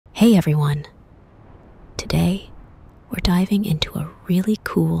Hey everyone! Today, we're diving into a really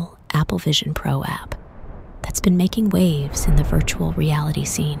cool Apple Vision Pro app that's been making waves in the virtual reality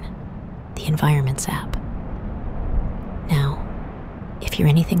scene, the Environments app. Now, if you're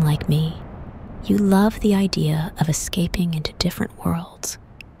anything like me, you love the idea of escaping into different worlds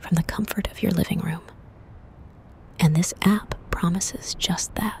from the comfort of your living room. And this app promises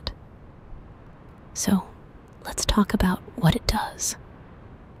just that. So, let's talk about what it does,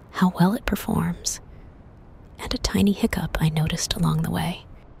 how well it performs, and a tiny hiccup I noticed along the way.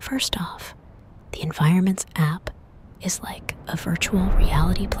 First off, the Environments app is like a virtual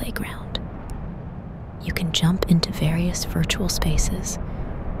reality playground. You can jump into various virtual spaces,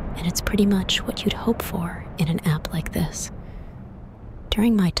 and it's pretty much what you'd hope for in an app like this.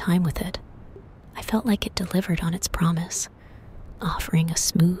 During my time with it, I felt like it delivered on its promise, offering a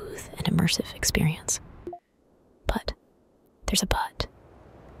smooth and immersive experience. But there's a but.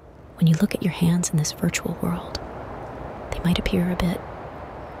 When you look at your hands in this virtual world, they might appear a bit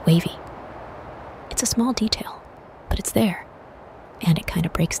wavy. It's a small detail, but it's there, and it kind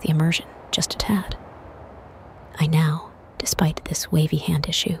of breaks the immersion just a tad. Despite this wavy hand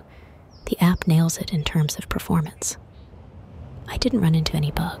issue, the app nails it in terms of performance. I didn't run into any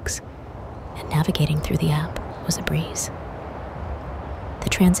bugs, and navigating through the app was a breeze. The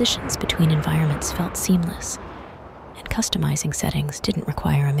transitions between environments felt seamless, and customizing settings didn't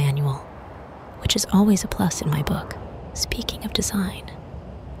require a manual, which is always a plus in my book. Speaking of design,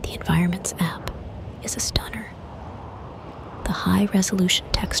 the Environments app is a stunner. The high-resolution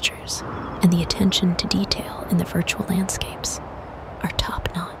textures and the attention to detail in the virtual landscapes are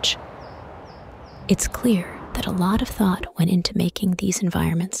top-notch. It's clear that a lot of thought went into making these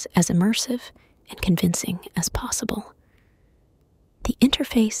environments as immersive and convincing as possible. The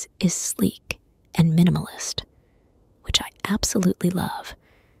interface is sleek and minimalist, which I absolutely love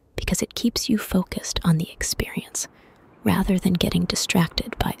because it keeps you focused on the experience rather than getting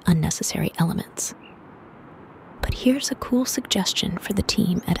distracted by unnecessary elements. But here's a cool suggestion for the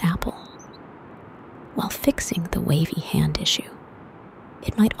team at Apple. While fixing the wavy hand issue,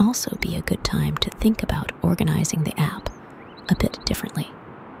 it might also be a good time to think about organizing the app a bit differently.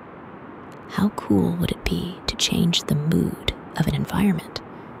 How cool would it be to change the mood of an environment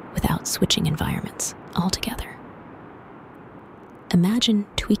without switching environments altogether? Imagine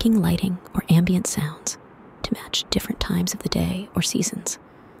tweaking lighting or ambient sounds to match different times of the day or seasons,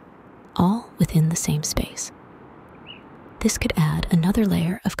 all within the same space. This could add another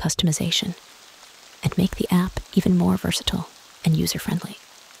layer of customization and make the app even more versatile and user-friendly.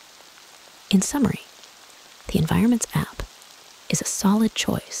 In summary, the Environments app is a solid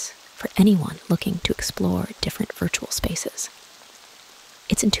choice for anyone looking to explore different virtual spaces.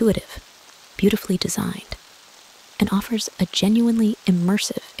 It's intuitive, beautifully designed, and offers a genuinely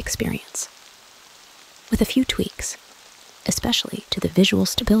immersive experience. With a few tweaks, especially to the visual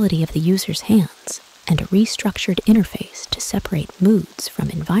stability of the user's hands and a restructured interface to separate moods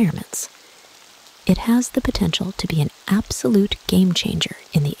from environments, it has the potential to be an absolute game changer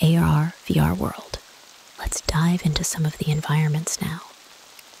in the AR/VR world. Let's dive into some of the environments now,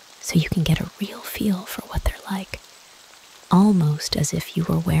 so you can get a real feel for what they're like, almost as if you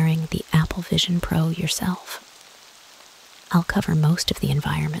were wearing the Apple Vision Pro yourself. I'll cover most of the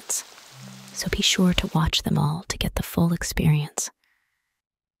environments, so be sure to watch them all to get the full experience.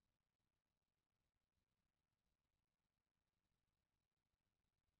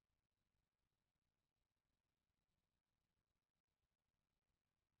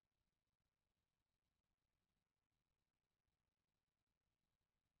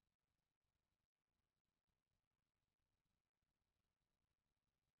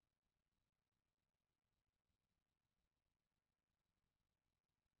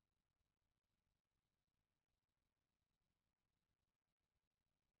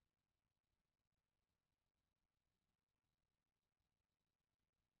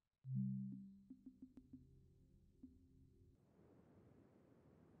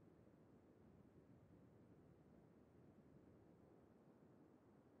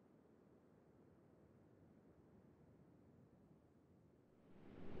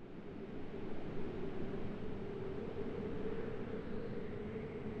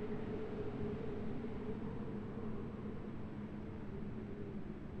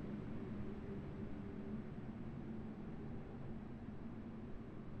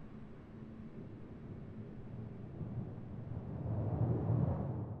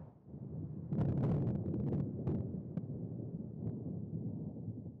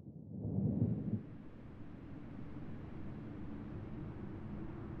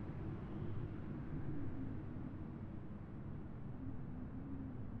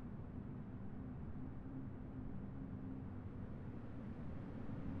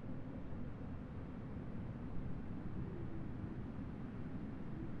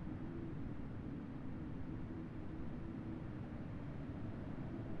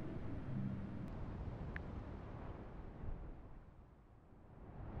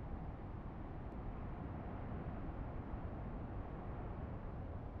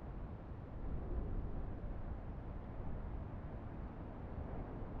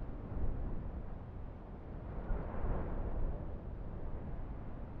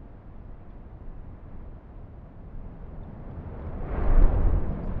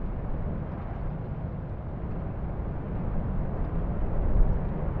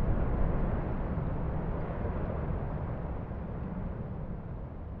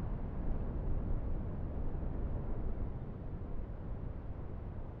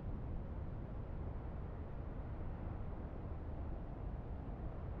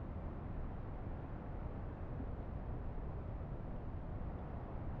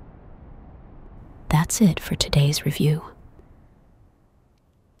 that's it for today's review.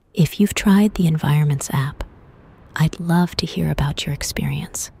 If you've tried the Environments app, I'd love to hear about your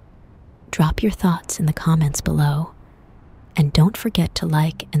experience. Drop your thoughts in the comments below, and don't forget to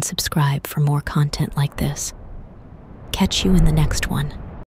like and subscribe for more content like this. Catch you in the next one.